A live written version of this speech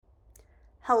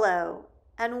Hello,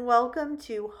 and welcome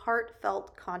to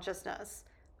Heartfelt Consciousness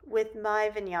with my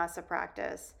Vinyasa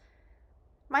practice.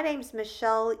 My name's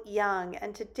Michelle Young,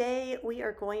 and today we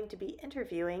are going to be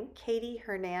interviewing Katie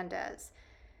Hernandez.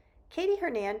 Katie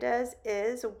Hernandez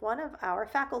is one of our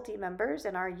faculty members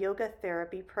in our yoga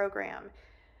therapy program.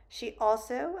 She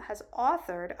also has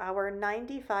authored our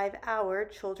 95-hour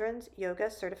children's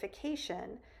yoga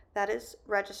certification that is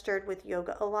registered with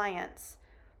Yoga Alliance.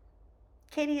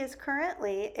 Katie is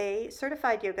currently a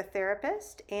certified yoga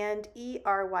therapist and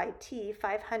ERYT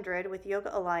 500 with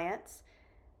Yoga Alliance,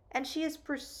 and she is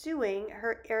pursuing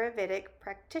her Ayurvedic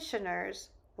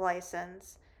practitioner's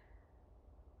license.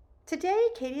 Today,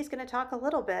 Katie is going to talk a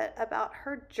little bit about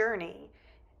her journey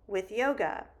with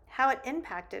yoga, how it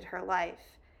impacted her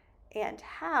life, and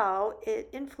how it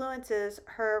influences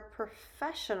her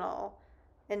professional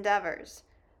endeavors.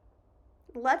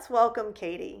 Let's welcome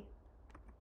Katie.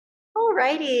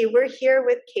 Alrighty, we're here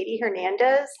with Katie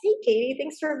Hernandez. Hey, Katie,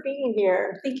 thanks for being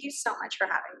here. Thank you so much for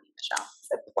having me, Michelle. It's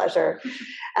a pleasure.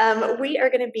 We are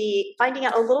going to be finding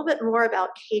out a little bit more about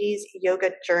Katie's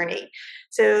yoga journey.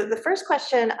 So, the first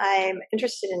question I'm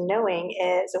interested in knowing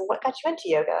is what got you into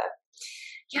yoga?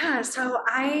 Yeah, so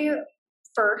I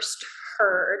first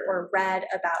heard or read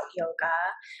about yoga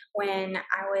when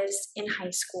I was in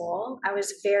high school. I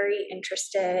was very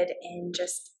interested in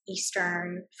just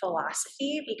Eastern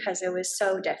philosophy because it was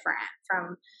so different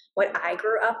from what I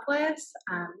grew up with.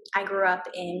 I grew up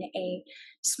in a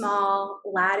small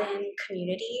Latin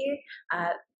community,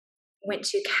 went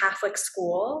to Catholic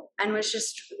school, and was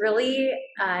just really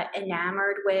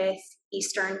enamored with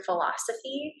Eastern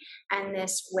philosophy and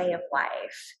this way of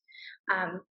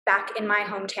life. Back in my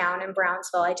hometown in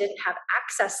Brownsville, I didn't have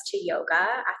access to yoga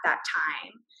at that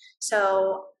time.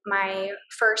 So my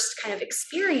first kind of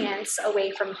experience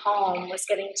away from home was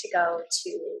getting to go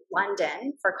to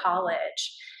London for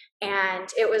college. And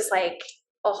it was like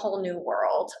a whole new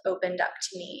world opened up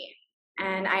to me.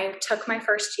 And I took my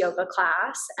first yoga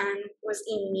class and was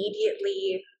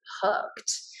immediately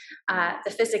hooked. The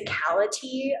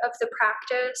physicality of the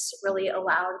practice really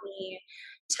allowed me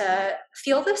to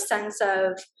feel this sense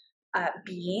of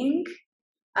being,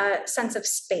 a sense of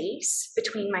space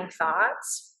between my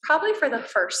thoughts, probably for the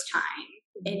first time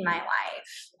in my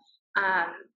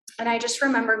life. And I just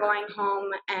remember going home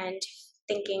and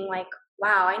thinking like,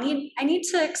 wow, I need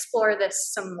to explore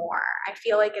this some more. I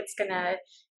feel like it's gonna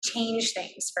change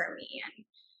things for me. And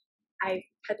I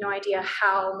had no idea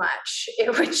how much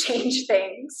it would change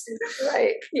things.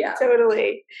 Right. Yeah.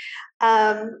 Totally.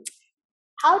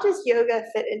 How does yoga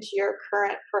fit into your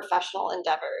current professional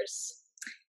endeavors?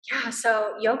 Yeah,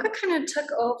 so yoga kind of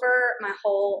took over my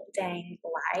whole dang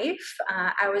life.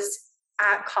 I was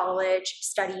at college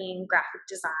studying graphic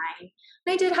design,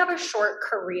 and I did have a short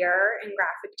career in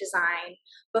graphic design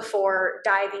before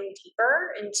diving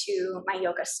deeper into my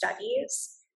yoga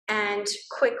studies, and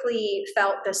quickly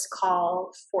felt this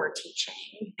call for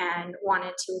teaching and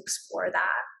wanted to explore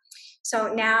that.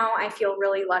 So now I feel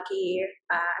really lucky.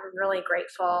 I'm really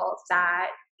grateful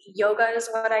that yoga is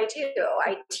what I do.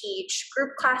 I teach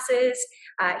group classes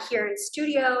here in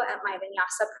studio at my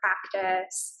vinyasa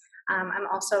practice. I'm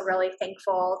also really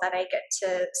thankful that I get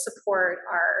to support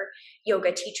our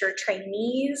yoga teacher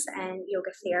trainees and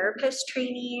yoga therapist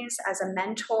trainees as a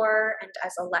mentor and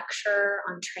as a lecturer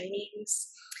on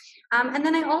trainings. And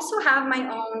then I also have my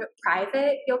own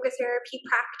private yoga therapy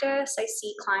practice. I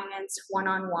see clients one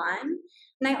on one.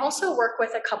 And I also work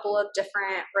with a couple of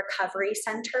different recovery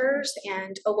centers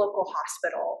and a local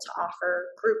hospital to offer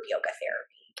group yoga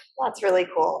therapy. That's really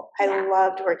cool. I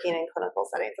loved working in clinical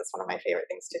settings. That's one of my favorite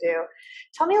things to do.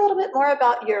 Tell me a little bit more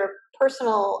about your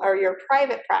personal or your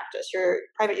private practice, your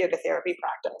private yoga therapy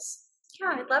practice.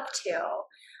 Yeah, I'd love to.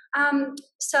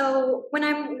 So when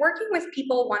I'm working with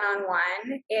people one on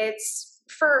one, it's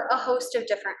for a host of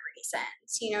different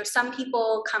reasons. You know, some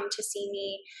people come to see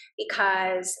me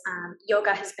because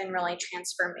yoga has been really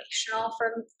transformational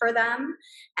for them,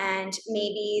 and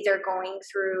maybe they're going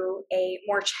through a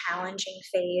more challenging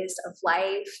phase of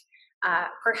life.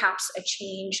 Perhaps a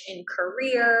change in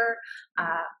career,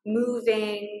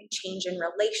 moving, change in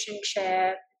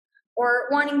relationship, or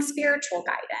wanting spiritual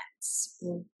guidance.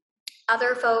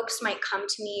 Other folks might come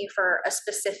to me for a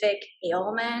specific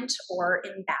ailment or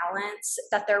imbalance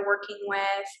that they're working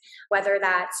with, whether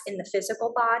that's in the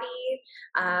physical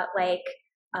body, like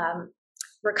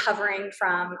recovering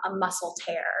from a muscle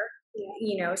tear,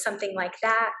 you know, something like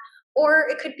that. Or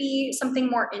it could be something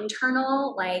more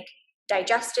internal, like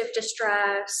digestive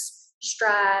distress,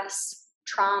 stress,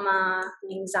 trauma,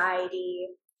 anxiety.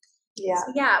 Yeah.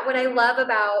 So yeah, what I love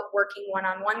about working one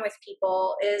on one with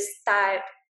people is that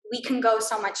we can go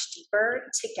so much deeper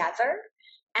together.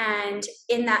 And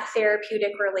in that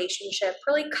therapeutic relationship,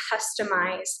 really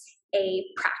customize a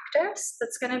practice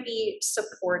that's going to be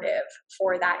supportive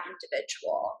for that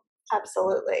individual.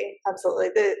 Absolutely. Absolutely.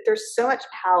 There's so much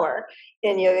power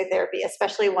in yoga therapy,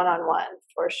 especially one-on-one,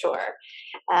 for sure.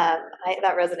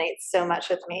 That resonates so much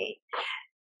with me.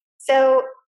 So,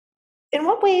 in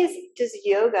what ways does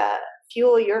yoga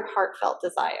fuel your heartfelt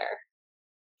desire?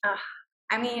 Uh,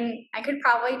 I mean, I could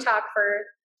probably talk for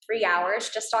 3 hours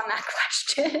just on that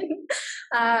question.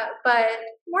 But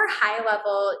more high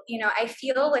level, I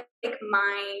feel like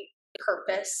my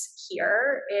purpose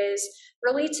here is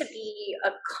really to be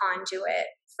a conduit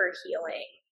for healing.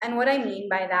 And what I mean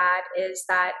by that is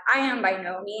that I am by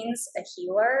no means a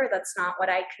healer. That's not what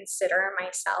I consider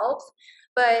myself.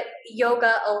 But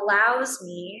yoga allows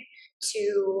me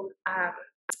to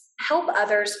help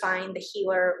others find the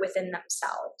healer within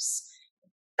themselves.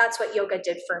 That's what yoga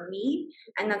did for me,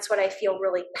 and that's what I feel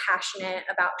really passionate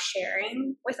about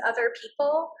sharing with other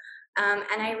people. And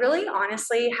I really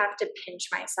honestly have to pinch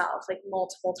myself like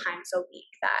multiple times a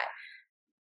week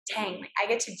that, dang, I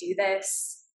get to do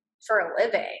this for a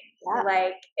living.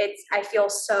 Yeah. I feel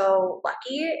so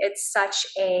lucky. It's such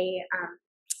a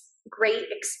great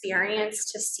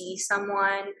experience to see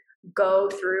someone go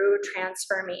through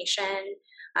transformation,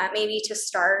 maybe to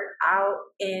start out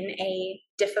in a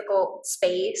difficult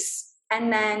space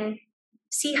and then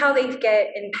see how they get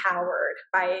empowered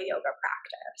by a yoga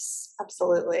practice.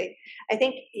 Absolutely. I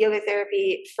think yoga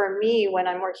therapy, for me, when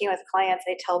I'm working with clients,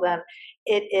 I tell them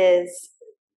it is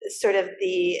sort of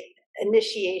the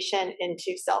initiation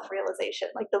into self-realization.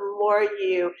 Like the more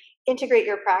you integrate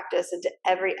your practice into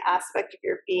every aspect of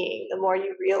your being, the more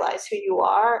you realize who you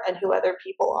are and who other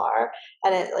people are,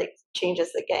 and it like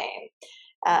changes the game.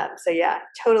 So yeah,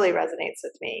 totally resonates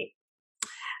with me.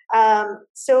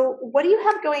 So what do you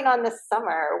have going on this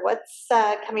summer? What's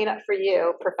coming up for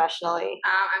you professionally?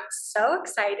 I'm so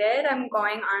excited. I'm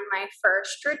going on my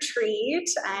first retreat.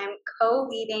 I'm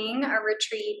co-leading a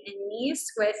retreat in Nice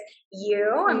with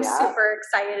you. I'm super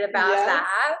excited about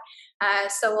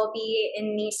that. So we'll be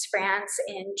in Nice, France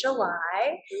in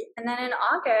July. And then in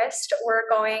August, we're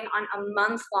going on a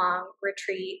month-long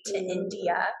retreat to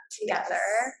India together.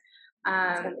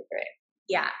 That's gonna be great.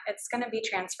 Yeah, it's going to be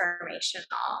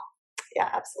transformational. Yeah,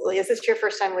 absolutely. Is this your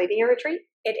first time leading a retreat?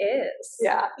 It is.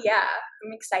 Yeah. Yeah,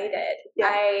 I'm excited.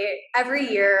 Yeah. Every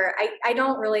year, I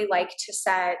don't really like to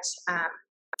set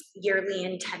yearly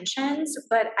intentions,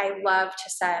 but I love to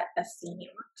set a theme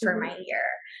for my year.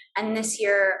 And this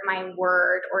year, my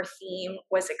word or theme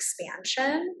was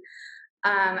expansion.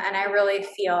 And I really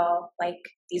feel like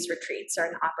these retreats are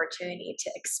an opportunity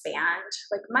to expand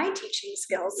like my teaching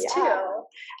skills too.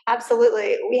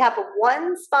 Absolutely. We have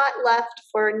one spot left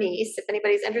for Nice if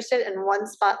anybody's interested, and one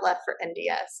spot left for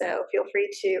India. So feel free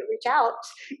to reach out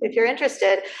if you're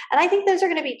interested. And I think those are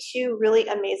going to be two really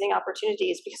amazing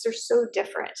opportunities because they're so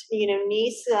different.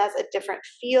 Nice has a different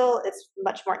feel. It's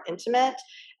much more intimate.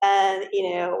 And,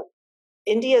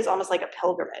 India is almost like a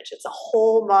pilgrimage. It's a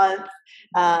whole month,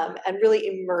 and really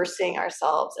immersing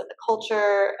ourselves in the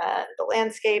culture and the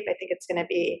landscape. I think it's going to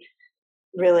be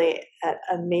really an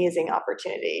amazing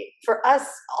opportunity for us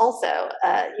also,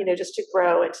 just to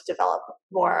grow and to develop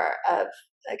more of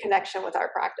a connection with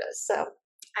our practice. So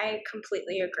I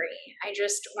completely agree. I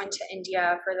just went to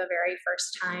India for the very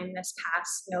first time this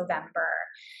past November.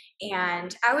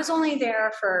 And I was only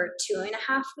there for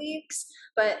 2.5 weeks,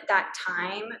 but that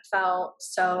time felt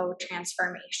so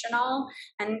transformational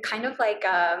and kind of like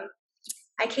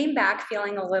I came back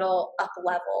feeling a little up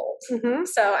leveled.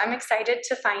 So I'm excited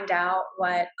to find out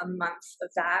what a month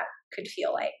of that could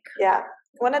feel like. Yeah.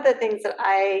 One of the things that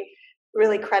I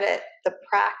really credit the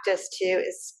practice to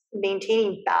is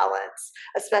maintaining balance,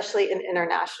 especially in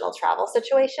international travel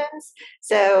situations.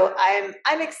 So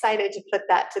I'm excited to put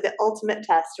that to the ultimate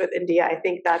test with India. I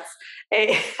think that's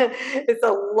it's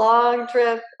a long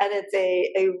trip and it's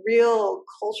a real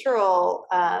cultural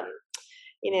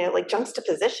like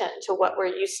juxtaposition to what we're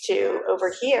used to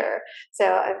over here. So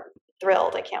I'm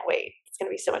thrilled. I can't wait. It's going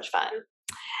to be so much fun.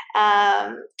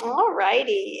 All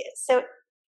righty. So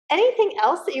anything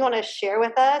else that you want to share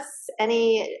with us?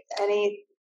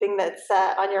 Anything that's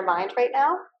on your mind right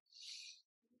now?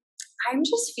 I'm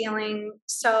just feeling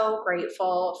so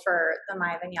grateful for the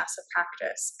My Vinyasa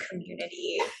practice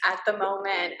community at the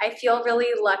moment. I feel really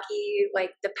lucky.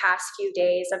 Like the past few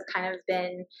days, I've kind of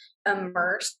been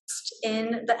immersed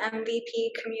in the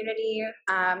MVP community.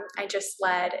 I just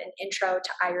led an intro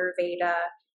to Ayurveda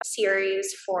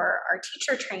series for our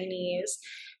teacher trainees,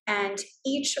 and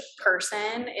each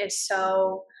person is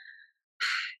so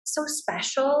so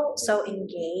special, so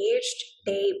engaged.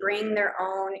 They bring their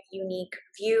own unique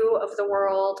view of the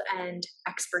world and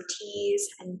expertise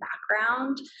and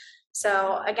background.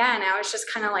 So again, I was just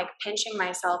kind of like pinching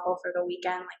myself over the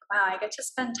weekend, like, wow, I get to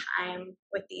spend time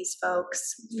with these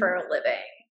folks for a living.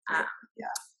 Yeah.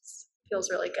 Feels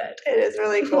really good. It is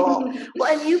really cool.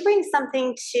 Well, and you bring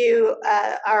something to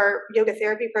our yoga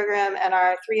therapy program and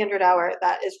our 300-hour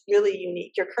that is really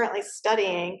unique. You're currently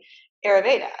studying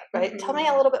Ayurveda, right? Tell me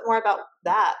a little bit more about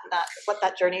that and what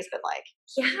that journey's been like.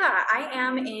 Yeah, I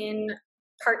am in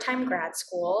part-time grad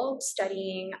school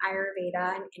studying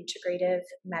Ayurveda and integrative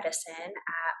medicine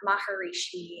at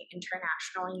Maharishi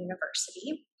International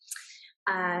University.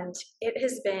 And it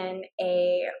has been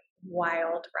a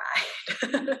wild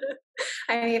ride.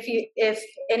 I mean, if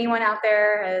anyone out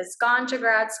there has gone to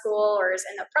grad school or is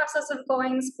in the process of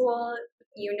going to school,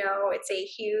 you know it's a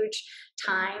huge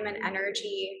time and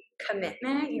energy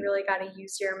commitment. You really got to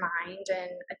use your mind in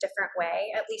a different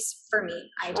way. At least for me,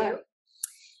 I do.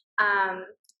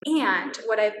 And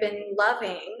what I've been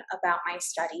loving about my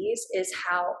studies is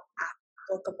how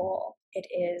applicable it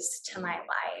is to my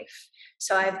life.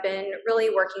 So I've been really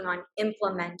working on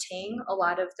implementing a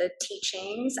lot of the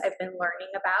teachings I've been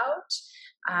learning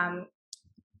about.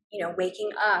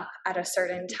 Waking up at a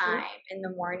certain time in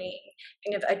the morning,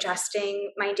 kind of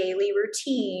adjusting my daily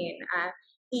routine,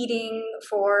 eating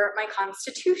for my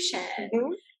constitution.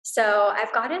 So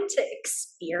I've gotten to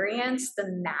experience the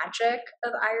magic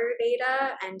of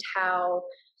Ayurveda and how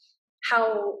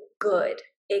good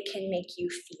it can make you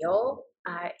feel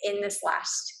in this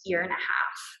last year and a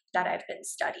half that I've been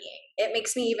studying. It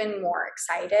makes me even more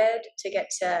excited to get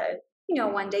to,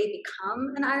 one day become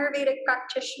an Ayurvedic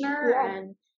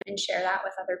practitioner and share that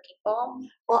with other people.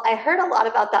 Well, I heard a lot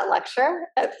about that lecture.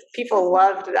 People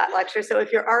loved that lecture. So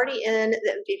if you're already in the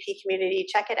MVP community,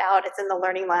 check it out. It's in the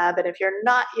Learning Lab. And if you're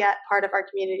not yet part of our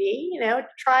community,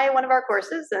 try one of our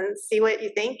courses and see what you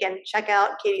think and check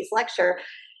out Katie's lecture.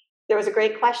 There was a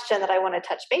great question that I want to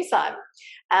touch base on.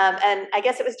 And I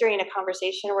guess it was during a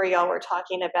conversation where y'all were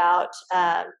talking about,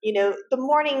 the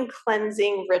morning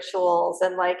cleansing rituals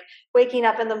and like waking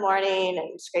up in the morning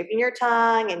and scraping your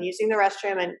tongue and using the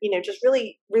restroom and, just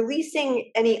really releasing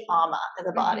any ama in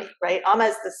the body, right? Ama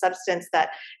is the substance that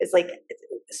is like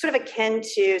sort of akin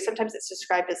to, sometimes it's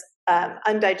described as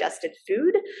undigested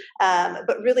food,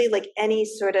 but really like any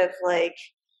sort of like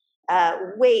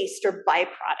waste or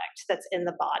byproduct that's in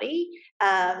the body.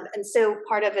 And so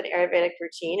part of an Ayurvedic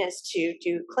routine is to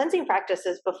do cleansing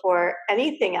practices before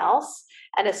anything else.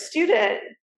 And a student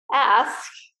asked,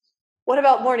 what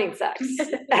about morning sex?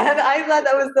 And I thought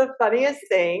that was the funniest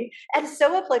thing and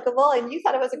so applicable. And you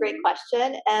thought it was a great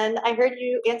question. And I heard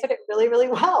you answered it really, really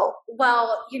well.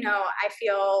 Well, I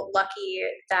feel lucky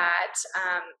that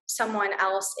someone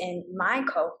else in my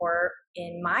cohort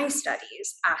in my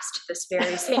studies asked this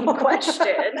very same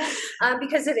question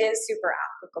because it is super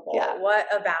applicable. Yeah. What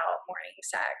about morning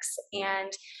sex?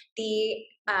 And the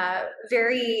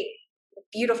very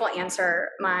beautiful answer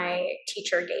my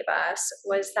teacher gave us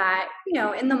was that,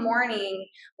 in the morning,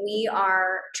 we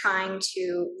are trying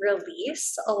to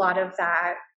release a lot of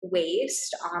that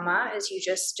waste, ama, as you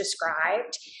just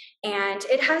described. And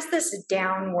it has this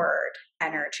downward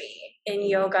energy. In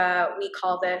yoga, we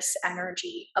call this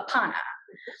energy apana,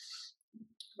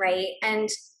 right? And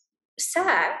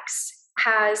sex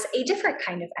has a different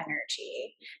kind of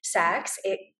energy. Sex,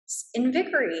 it's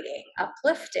invigorating,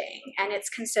 uplifting, and it's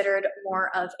considered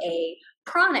more of a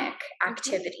pranic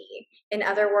activity. In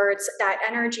other words, that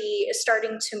energy is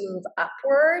starting to move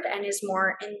upward and is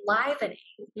more enlivening.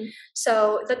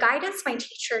 So the guidance my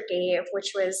teacher gave,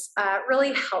 which was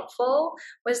really helpful,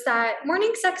 was that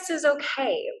morning sex is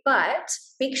okay, but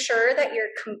make sure that you're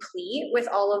complete with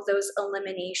all of those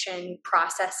elimination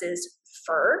processes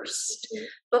first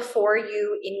before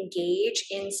you engage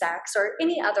in sex or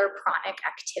any other pranic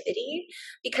activity,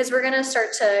 because we're going to start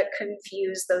to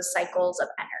confuse those cycles of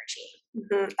energy.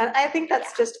 And I think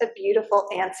that's just a beautiful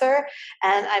answer.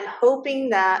 And I'm hoping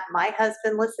that my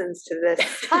husband listens to this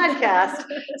podcast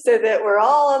so that we're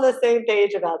all on the same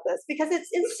page about this, because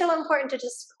it's so important to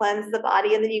just cleanse the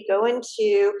body. And then you go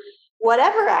into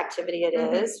whatever activity it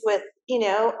is with,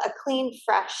 a clean,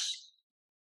 fresh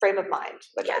frame of mind,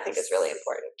 which I think is really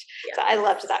important. So I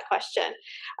loved that question.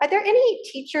 Are there any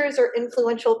teachers or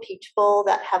influential people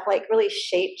that have like really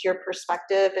shaped your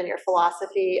perspective and your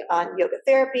philosophy on yoga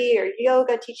therapy or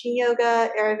yoga, teaching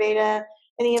yoga, Ayurveda,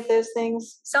 any of those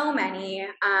things? So many.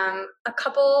 A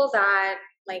couple that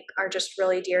like are just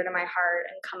really dear to my heart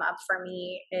and come up for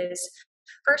me is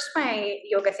first my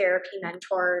yoga therapy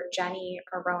mentor, Jenny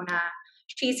Arona.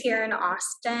 She's here in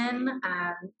Austin.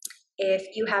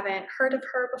 If you haven't heard of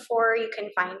her before, you can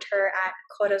find her at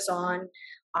Corazon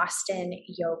Austin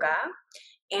Yoga.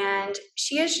 And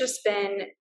she has just been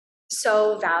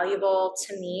so valuable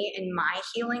to me in my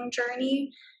healing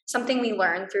journey. Something we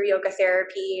learned through yoga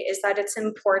therapy is that it's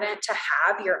important to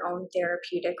have your own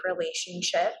therapeutic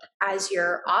relationship as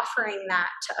you're offering that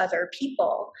to other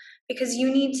people, because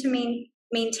you need to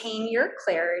maintain your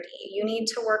clarity. You need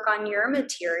to work on your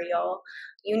material.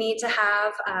 You need to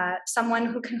have someone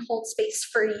who can hold space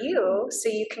for you so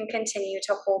you can continue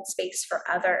to hold space for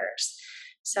others.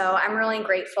 So I'm really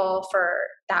grateful for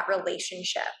that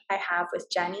relationship I have with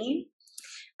Jenny.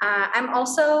 I'm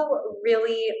also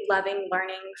really loving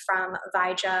learning from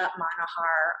Vaidya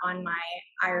Manohar on my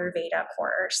Ayurveda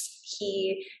course.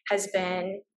 He has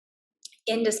been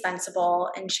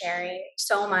indispensable in sharing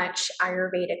so much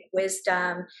Ayurvedic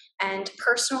wisdom and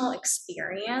personal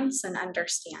experience and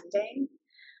understanding.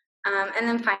 And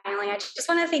then finally, I just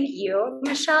want to thank you,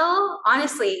 Michelle.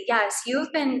 Honestly, yes,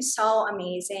 you've been so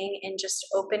amazing in just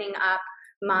opening up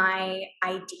my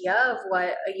idea of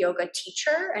what a yoga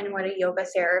teacher and what a yoga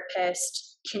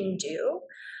therapist can do.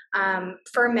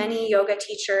 For many yoga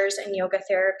teachers and yoga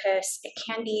therapists, it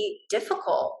can be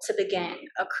difficult to begin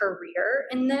a career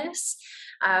in this.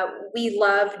 We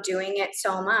love doing it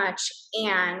so much,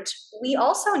 and we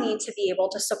also need to be able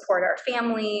to support our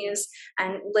families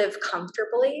and live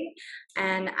comfortably.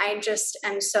 And I just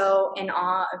am so in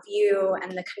awe of you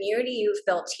and the community you've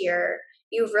built here.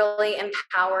 You've really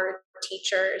empowered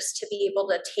teachers to be able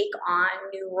to take on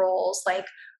new roles like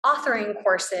authoring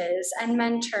courses and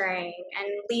mentoring and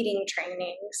leading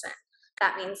trainings. And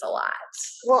that means a lot.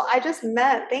 Well,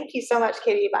 thank you so much,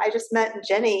 Katie, but I just met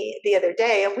Jenny the other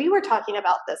day, and we were talking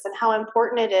about this and how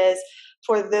important it is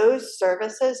for those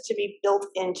services to be built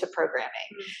into programming.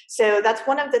 So that's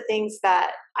one of the things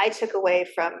that I took away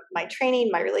from my training,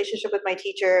 my relationship with my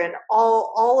teacher, and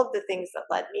all of the things that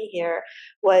led me here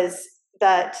was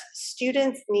that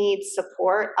students need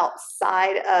support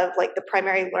outside of like the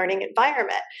primary learning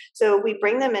environment. So we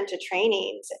bring them into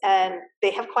trainings and they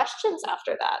have questions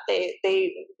after that.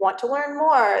 They want to learn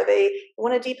more. They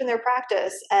want to deepen their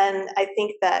practice. And I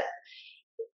think that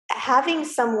having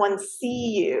someone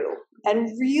see you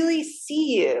and really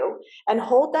see you and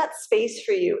hold that space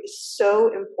for you is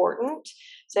so important.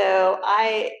 So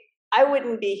I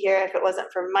wouldn't be here if it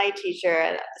wasn't for my teacher.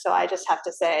 And so I just have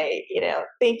to say,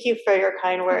 thank you for your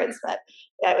kind words, but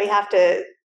we have to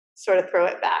sort of throw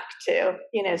it back to,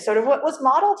 sort of what was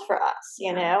modeled for us,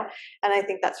 and I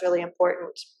think that's really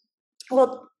important.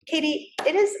 Well, Katie,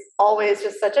 it is always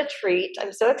just such a treat.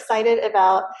 I'm so excited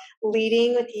about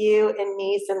leading with you in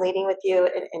Nice and leading with you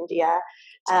in India.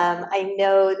 I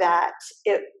know that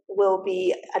it will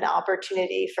be an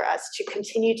opportunity for us to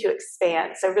continue to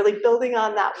expand. So really building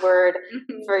on that word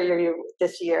for you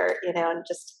this year, and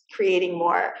just creating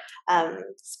more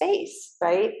space,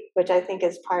 right? Which I think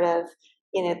is part of,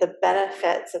 the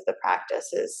benefits of the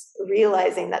practice is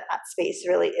realizing that that space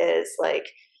really is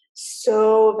like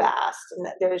so vast and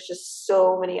that there's just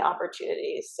so many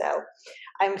opportunities. So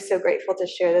I'm so grateful to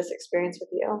share this experience with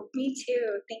you. Me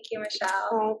too. Thank you, Michelle.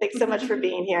 Oh, thanks so much for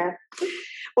being here.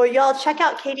 Well, y'all check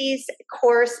out Katie's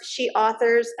course. She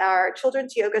authors our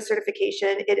children's yoga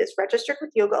certification. It is registered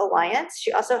with Yoga Alliance.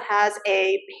 She also has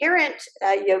a parent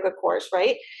yoga course,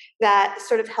 right? That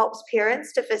sort of helps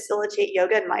parents to facilitate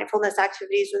yoga and mindfulness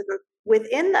activities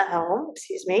within the home,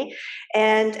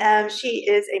 and she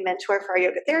is a mentor for our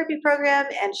yoga therapy program,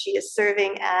 and she is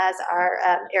serving as our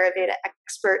Ayurveda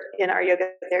expert in our yoga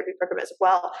therapy program as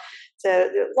well. So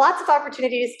lots of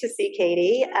opportunities to see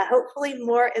Katie, hopefully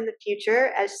more in the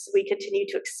future as we continue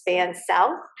to expand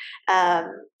south.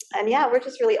 And yeah, we're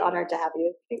just really honored to have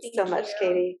you. Thanks so much,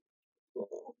 Katie.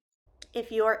 If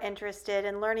you are interested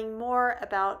in learning more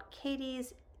about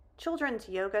Katie's children's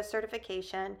yoga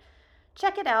certification,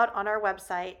 check it out on our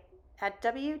website at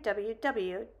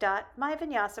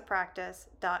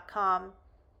www.myvinyasapractice.com.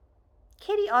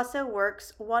 Katie also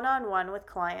works one-on-one with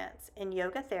clients in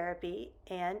yoga therapy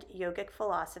and yogic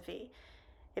philosophy.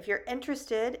 If you're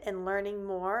interested in learning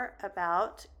more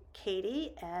about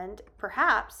Katie and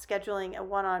perhaps scheduling a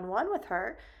one-on-one with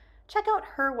her, check out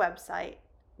her website,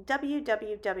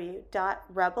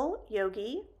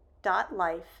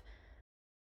 www.rebelyogi.life.